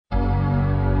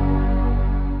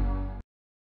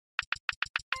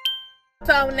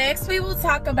So next we will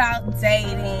talk about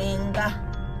dating. But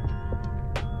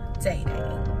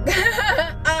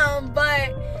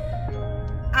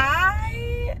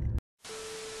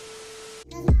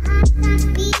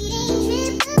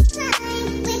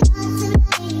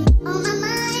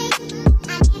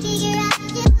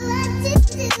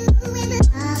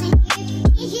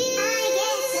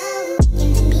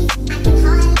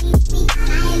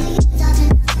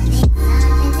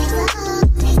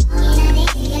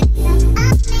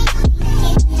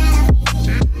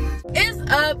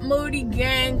Moody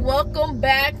gang, welcome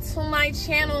back to my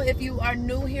channel. If you are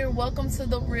new here, welcome to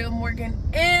the Real Morgan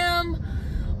M.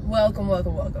 Welcome.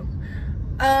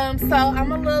 So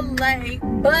I'm a little late,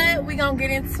 but we're gonna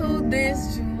get into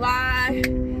this July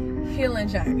healing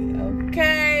journey,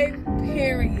 okay?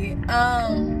 Period.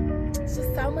 It's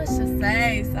just so much to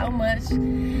say, so much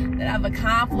that I've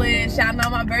accomplished. Y'all know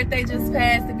my birthday just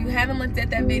passed. If you haven't looked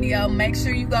at that video, make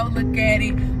sure you go look at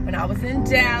it. When I was in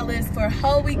Dallas for a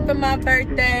whole week for my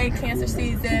birthday, Cancer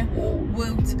season,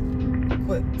 woot.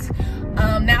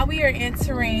 Now we are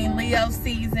entering Leo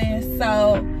season,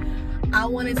 so I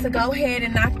wanted to go ahead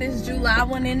and knock this July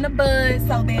one in the bud,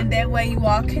 so then that way you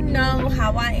all can know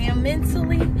how I am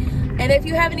mentally. And if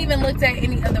you haven't even looked at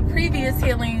any of the previous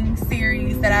healing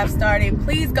series that I've started,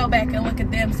 please go back and look at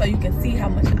them so you can see how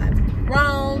much I've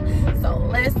grown. So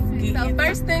let's get it.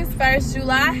 First things first,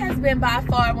 July has been by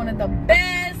far one of the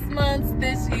best months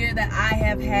this year that I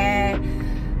have had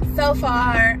so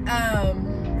far.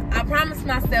 I promised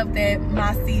myself that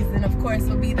my season, of course,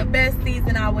 would be the best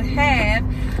season I would have,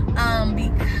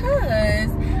 because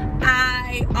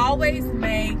I always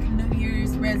make New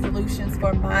Year's resolutions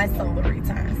for my solar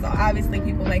return. So obviously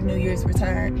people make New Year's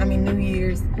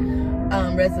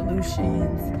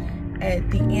resolutions at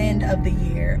the end of the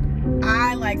year.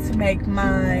 I like to make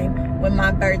mine when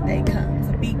my birthday comes,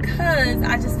 because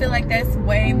I just feel like that's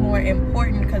way more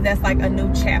important, because that's like a new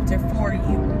chapter for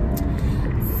you.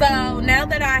 So now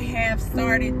that I have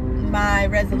started my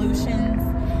resolutions,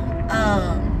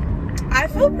 I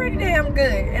feel pretty damn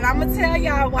good, and I'm gonna tell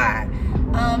y'all why.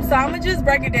 So I'm gonna just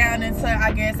break it down into,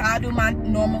 I guess I'll do my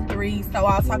normal 3. So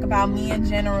I'll talk about me in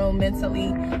general,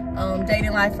 mentally,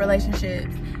 dating life,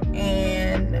 relationships,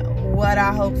 and what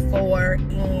I hope for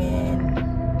in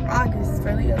August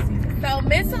for Leo season. So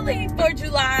mentally for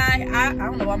July, I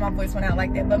don't know why my voice went out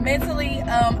like that, but mentally,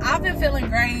 I've been feeling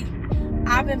great.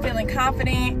 I've been feeling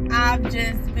confident. I've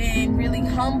just been really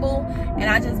humble, and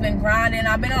I've just been grinding.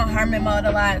 I've been on hermit mode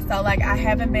a lot, so like I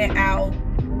haven't been out.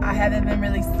 I haven't been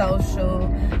really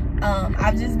social.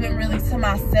 I've just been really to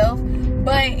myself.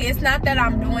 But it's not that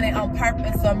I'm doing it on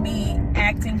purpose or me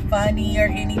acting funny or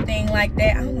anything like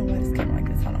that. I don't know why this came like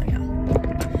this. Hold on,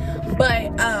 y'all.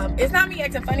 But it's not me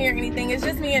acting funny or anything. It's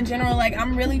just me in general. Like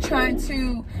I'm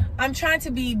trying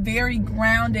to be very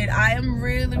grounded. I am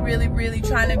really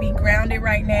trying to be grounded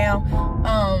right now,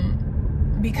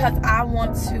 because I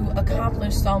want to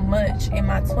accomplish so much in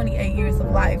my 28 years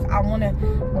of life. I want to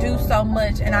do so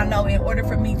much, and I know in order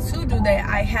for me to do that,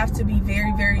 I have to be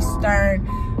very stern,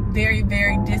 very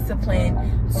disciplined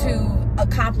to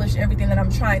accomplish everything that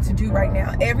I'm trying to do right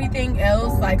now. Everything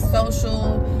else, like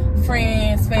social,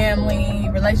 friends, family,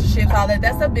 relationships, all that,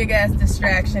 that's a big ass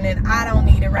distraction, and I don't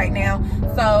need it right now.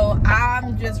 So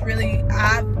I'm just really,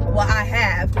 I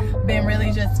have been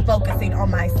really just focusing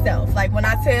on myself. Like when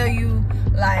I tell you,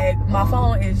 like my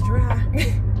phone is dry,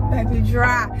 baby,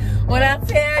 dry. When I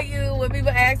tell you, when people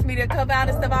ask me to come out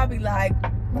and stuff, I'll be like,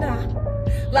 nah.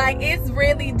 Like it's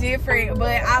really different,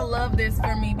 but I love this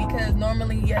for me, because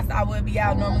normally, yes, I would be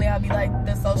out. Normally I'll be like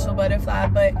the social butterfly,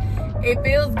 but it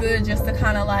feels good just to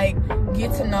kind of like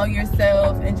get to know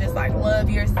yourself and just like love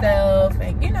yourself,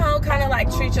 and you know, kind of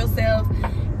like treat yourself,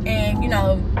 and you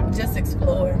know, just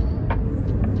explore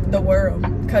the world,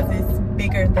 because it's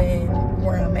bigger than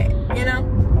where I'm at, you know.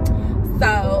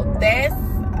 So that's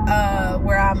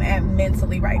where I'm at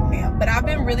mentally right now. But I've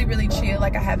been really chill.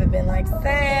 Like I haven't been like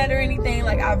sad or anything.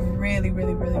 Like I've really been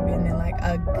in like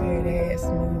a good ass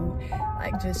mood,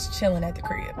 like just chilling at the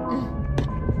crib.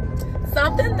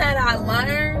 Something that I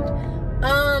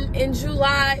learned in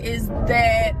July is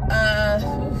that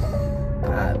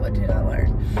God, what did I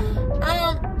learn?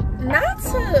 Not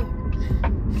to,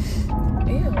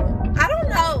 I don't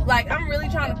know, like I'm really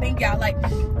trying to think, y'all. Like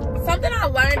something I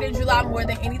learned in July more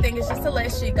than anything is just to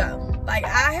let shit go. Like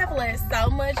I have let so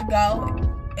much go,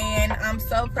 and I'm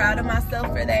so proud of myself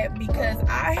for that, because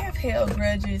I have held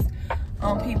grudges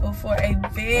on people for a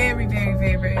very, very,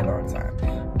 very, very long time.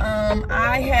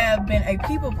 I have been a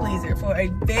people pleaser for a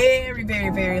very, very,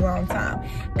 very long time.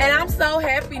 And I'm so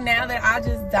happy now that I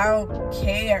just don't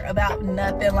care about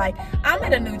nothing. Like, I'm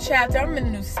in a new chapter, I'm in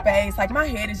a new space. Like, my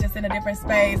head is just in a different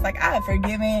space. Like, I have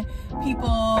forgiven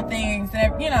people, things,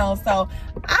 and, you know, so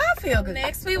I feel good.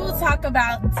 Next, we will talk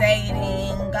about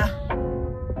dating.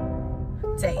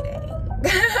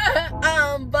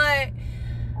 But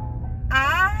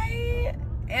I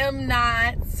am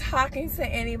not talking to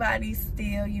anybody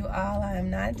still, you all. I am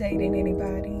not dating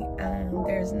anybody.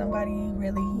 There's nobody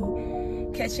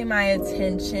really catching my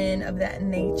attention of that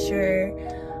nature.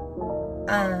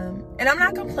 And I'm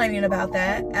not complaining about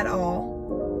that at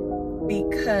all,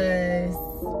 because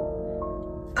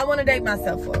I want to date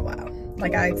myself for a while.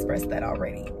 Like, I expressed that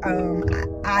already.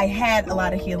 I had a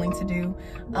lot of healing to do.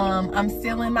 I'm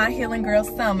still in my healing girl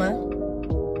summer.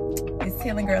 It's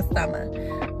healing girl summer.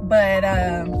 But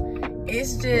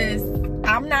it's just,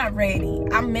 I'm not ready.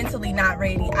 I'm mentally not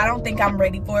ready. I don't think I'm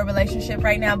ready for a relationship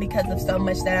right now because of so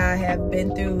much that I have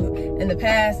been through in the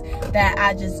past that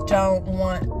I just don't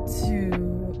want to.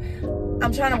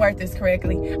 I'm trying to work this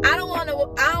correctly. I don't want to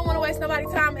waste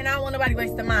nobody's time, and I don't want nobody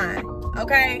wasting mine.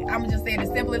 Okay, I'm just saying, as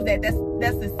simple as that. That's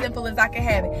as simple as I can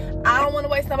have it. I don't want to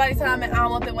waste nobody's time, and I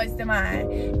don't want them wasting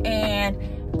mine. And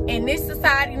in this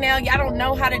society now, y'all don't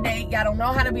know how to date. Y'all don't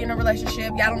know how to be in a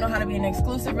relationship. Y'all don't know how to be in an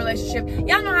exclusive relationship.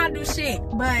 Y'all know how to do shit,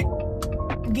 but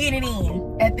get it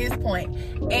in at this point.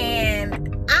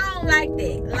 And I don't like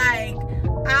that. Like,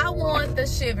 I want the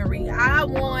chivalry. I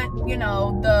want, you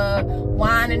know, the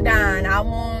wine and dine. I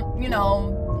want, you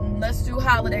know, let's do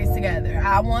holidays together.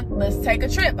 Let's take a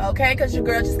trip, okay? Because your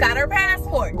girl just got her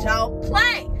passport. Don't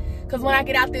play. Because when I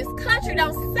get out this country,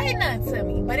 don't say nothing to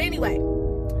me. But anyway,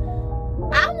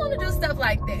 I want to do stuff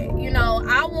like that. You know,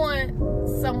 I want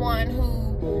someone who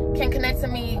can connect to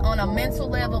me on a mental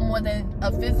level more than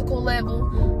a physical level.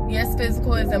 Yes,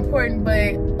 physical is important,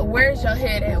 but where's your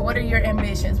head at? What are your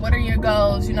ambitions? What are your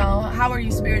goals? You know, how are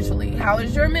you spiritually? How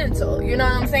is your mental? You know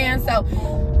what I'm saying? So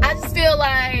I just feel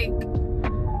like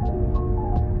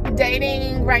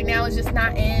dating right now is just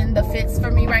not in the fits for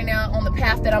me right now on the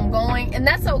path that I'm going, and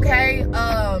that's okay.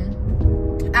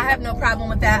 I have no problem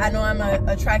with that. I know I'm an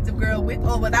attractive girl with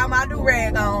or without my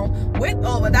do-rag on, with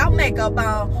or without makeup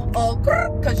on, or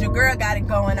because your girl got it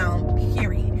going on,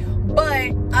 period.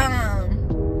 But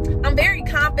I'm very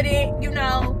confident, you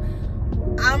know.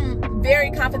 I'm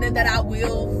very confident that I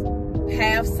will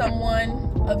have someone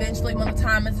eventually when the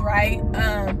time is right.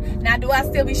 Now, do I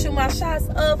still be shooting my shots?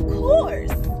 Of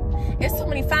course. It's too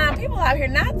many fine people out here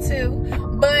not to.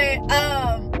 But,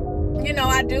 you know,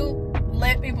 I do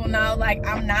let people know, like,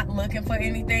 I'm not looking for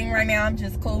anything right now. I'm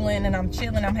just cooling and I'm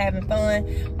chilling. I'm having fun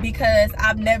because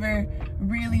I've never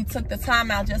really took the time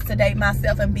out just to date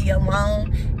myself and be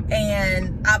alone.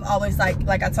 And I've always,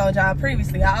 like I told y'all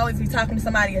previously, I always be talking to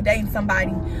somebody or dating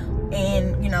somebody,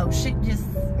 and, you know, shit just,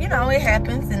 you know, it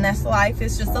happens, and that's life.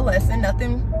 It's just a lesson.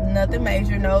 Nothing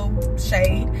major, no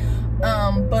shade.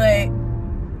 But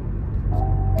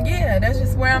yeah, that's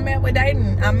just where I'm at with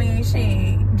dating. I mean,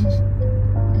 shit.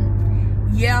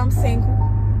 Yeah, I'm single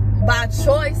by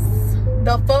choice.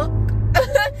 The fuck.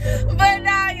 But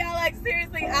nah, y'all, like,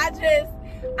 seriously, I'm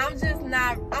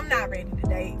not ready to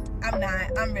date.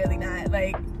 I'm really not.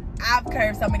 Like, I've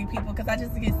curved so many people because I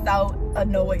just get so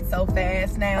annoyed so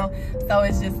fast now. So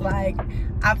it's just like,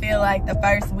 I feel like the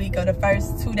first week or the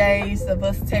first 2 days of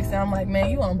us texting, I'm like, man,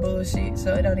 you on bullshit,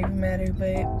 so it don't even matter.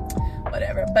 But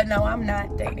whatever. But no, I'm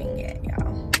not dating yet,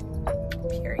 y'all.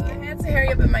 Period. I had to hurry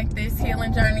up and make this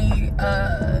healing journey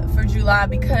for July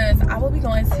because I will be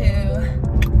going to,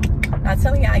 not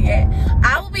telling y'all yet,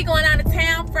 I will be going out of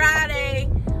town Friday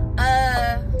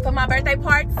for my birthday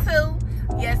part 2.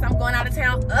 Yes, I'm going out of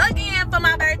town again for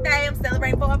my birthday. I'm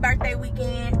celebrating for a birthday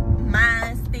weekend.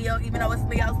 Mine still, even though it's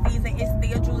Leo season, it's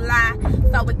still July.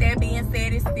 So with that being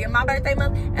said, it's still my birthday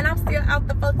month, and I'm still out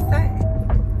the fuck side.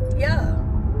 Yeah,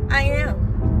 I am.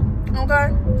 Okay.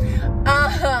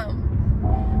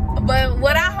 But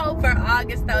what I hope for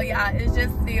August, though, y'all, is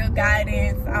just still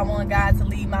guidance. I want God to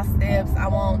lead my steps. I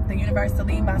want the universe to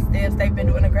lead my steps. They've been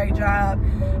doing a great job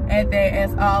at that,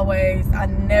 as always. I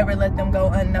never let them go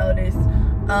unnoticed.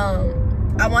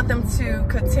 I want them to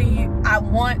continue. I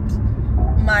would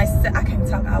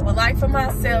like for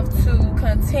myself to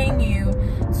continue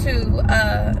to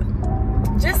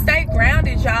just stay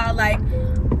grounded, y'all. Like,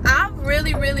 I've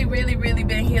really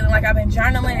been healing. Like, I've been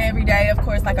journaling every day, of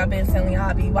course. Like, I've been saying,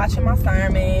 I'll be watching my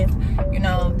sermons, you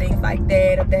know, things like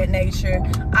that, of that nature.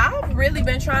 I've really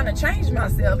been trying to change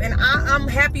myself, and I'm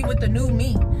happy with the new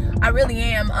me. I really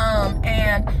am.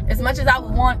 And as much as I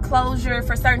would want closure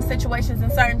for certain situations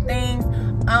and certain things,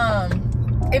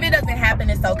 if it doesn't happen,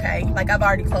 it's okay. Like, I've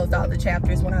already closed all the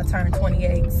chapters when I turned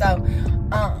 28. So,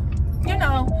 you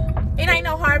know, it ain't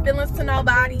no hard feelings to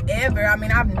nobody ever. I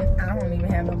mean, I don't even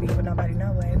have no beef with nobody,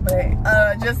 no way.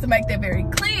 But just to make that very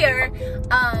clear,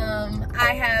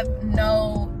 I have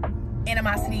no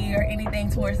animosity or anything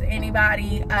towards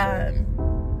anybody.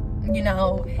 You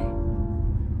know,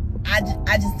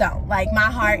 I just don't. Like, my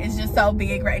heart is just so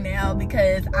big right now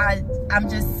because I'm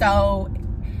just so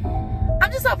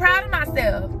proud of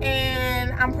myself,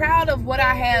 and I'm proud of what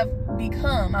I have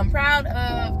become. I'm proud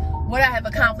of what I have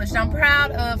accomplished. I'm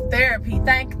proud of therapy.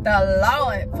 Thank the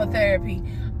Lord for therapy,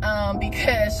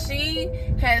 because she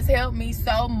has helped me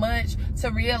so much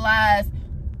to realize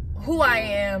who I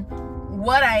am,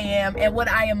 what I am, and what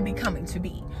I am becoming to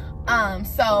be.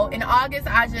 So in August,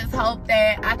 I just hope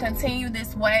that I continue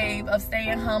this wave of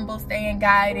staying humble, staying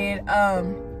guided,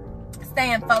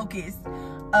 staying focused,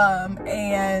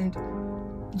 and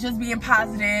just being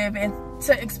positive, and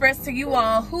to express to you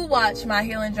all who watch my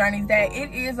healing journeys that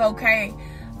it is okay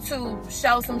to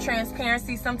show some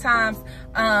transparency sometimes.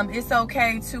 It's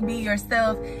okay to be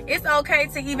yourself. It's okay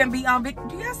to even be on video.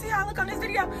 Do y'all see how I look on this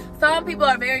video? Some people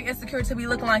are very insecure to be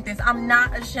looking like this. I'm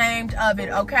not ashamed of it,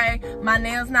 okay? My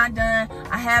nails not done.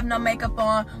 I have no makeup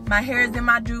on. My hair is in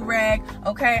my do-rag,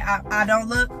 okay? I don't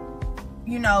look,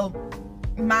 you know,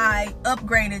 my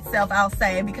upgraded self, I'll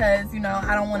say, because, you know,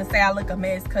 I don't want to say I look a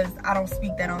mess, because I don't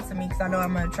speak that onto me, because I know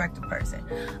I'm an attractive person.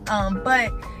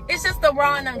 But it's just the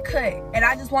raw and uncut, and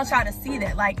I just want y'all to see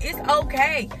that. Like, it's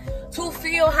okay to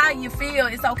feel how you feel.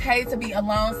 It's okay to be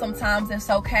alone sometimes. It's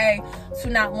okay to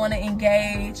not want to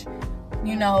engage,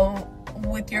 you know,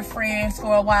 with your friends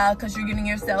for a while, because you're getting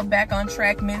yourself back on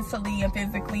track mentally and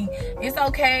physically. It's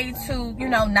okay to, you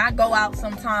know, not go out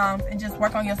sometimes and just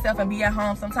work on yourself and be at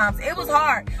home sometimes. It was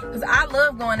hard, because I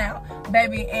love going out,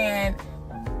 baby, and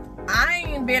I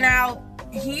ain't been out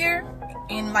here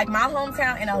in, like, my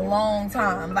hometown in a long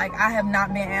time. Like, I have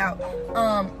not been out,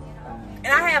 and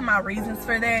I have my reasons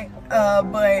for that,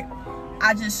 but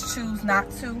I just choose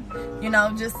not to, you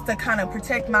know, just to kind of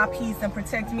protect my peace and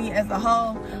protect me as a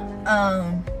whole.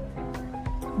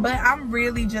 But I'm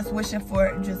really just wishing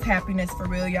for just happiness, for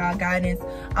real, y'all, guidance.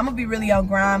 I'm gonna be really on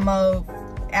grind mode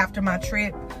after my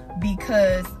trip,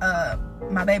 because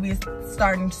my baby is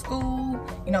starting school.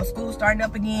 You know, school's starting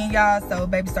up again, y'all. So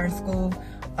baby's starting school.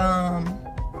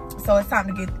 So it's time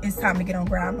to get on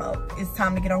grind mode. It's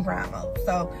time to get on grind mode.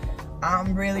 So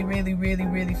I'm really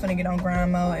finna get on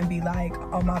grind mode and be like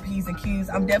on my P's and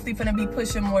Q's. I'm definitely finna be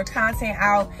pushing more content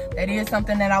out. That is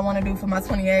something that I want to do for my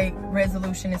 28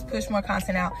 resolution, is push more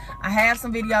content out. I have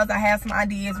some videos, I have some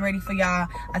ideas ready for y'all.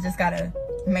 I just gotta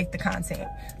make the content.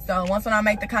 So once when I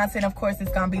make the content, of course,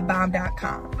 it's gonna be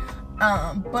bomb.com.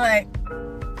 But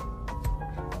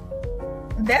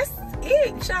that's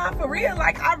it, y'all, for real.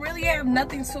 Like, I really have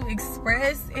nothing to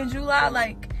express in July.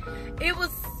 Like, it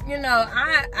was, you know,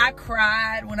 I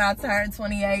cried when I turned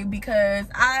 28, because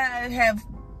I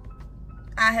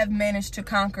have managed to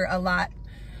conquer a lot,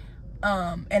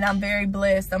 and I'm very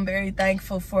blessed. I'm very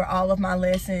thankful for all of my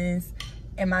lessons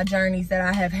and my journeys that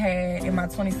I have had in my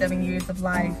 27 years of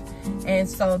life. And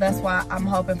so that's why I'm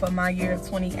hoping for my year of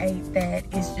 28 that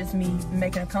it's just me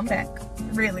making a comeback.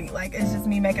 Really, like, it's just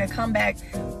me making a comeback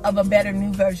of a better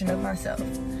new version of myself.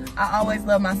 I always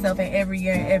love myself in every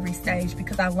year and every stage,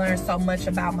 because I learned so much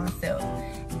about myself.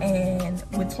 And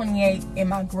with 28 in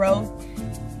my growth,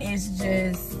 it's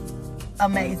just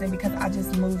amazing, because I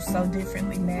just move so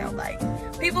differently now. Like,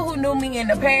 people who knew me in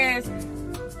the past,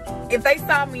 if they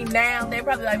saw me now, they're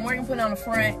probably like, Morgan put on the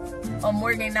front, or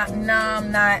Morgan not. Nah,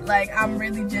 I'm not. Like, I'm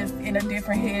really just in a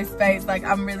different headspace. Like,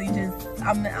 I'm really just,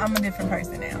 I'm a different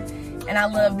person now. And I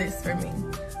love this for me.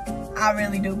 I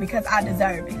really do, because I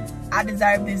deserve it. I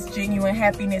deserve this genuine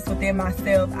happiness within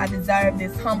myself. I deserve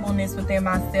this humbleness within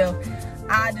myself.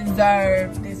 I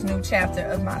deserve this new chapter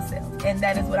of myself. And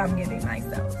that is what I'm giving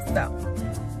myself. So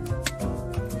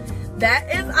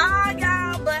that is all,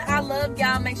 y'all. But I love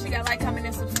y'all. Make sure y'all like, comment,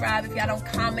 and subscribe. If y'all don't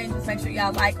comment, just make sure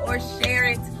y'all like or share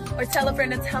it, or tell a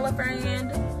friend to tell a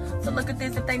friend to look at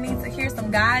this if they need to hear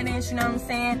some guidance, you know what I'm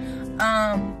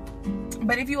saying?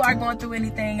 But if you are going through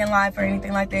anything in life or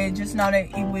anything like that, just know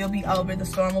that it will be over. The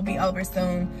storm will be over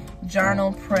soon.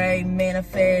 Journal, pray,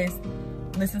 manifest,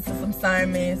 listen to some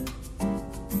sermons,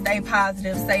 stay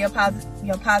positive, say your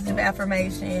positive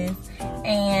affirmations,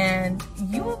 and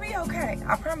you will be okay.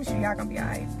 I promise you, y'all gonna be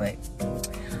alright. But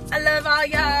I love all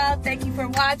y'all. Thank you for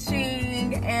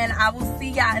watching, and I will see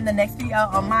y'all in the next video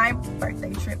on my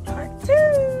birthday trip part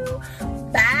 2.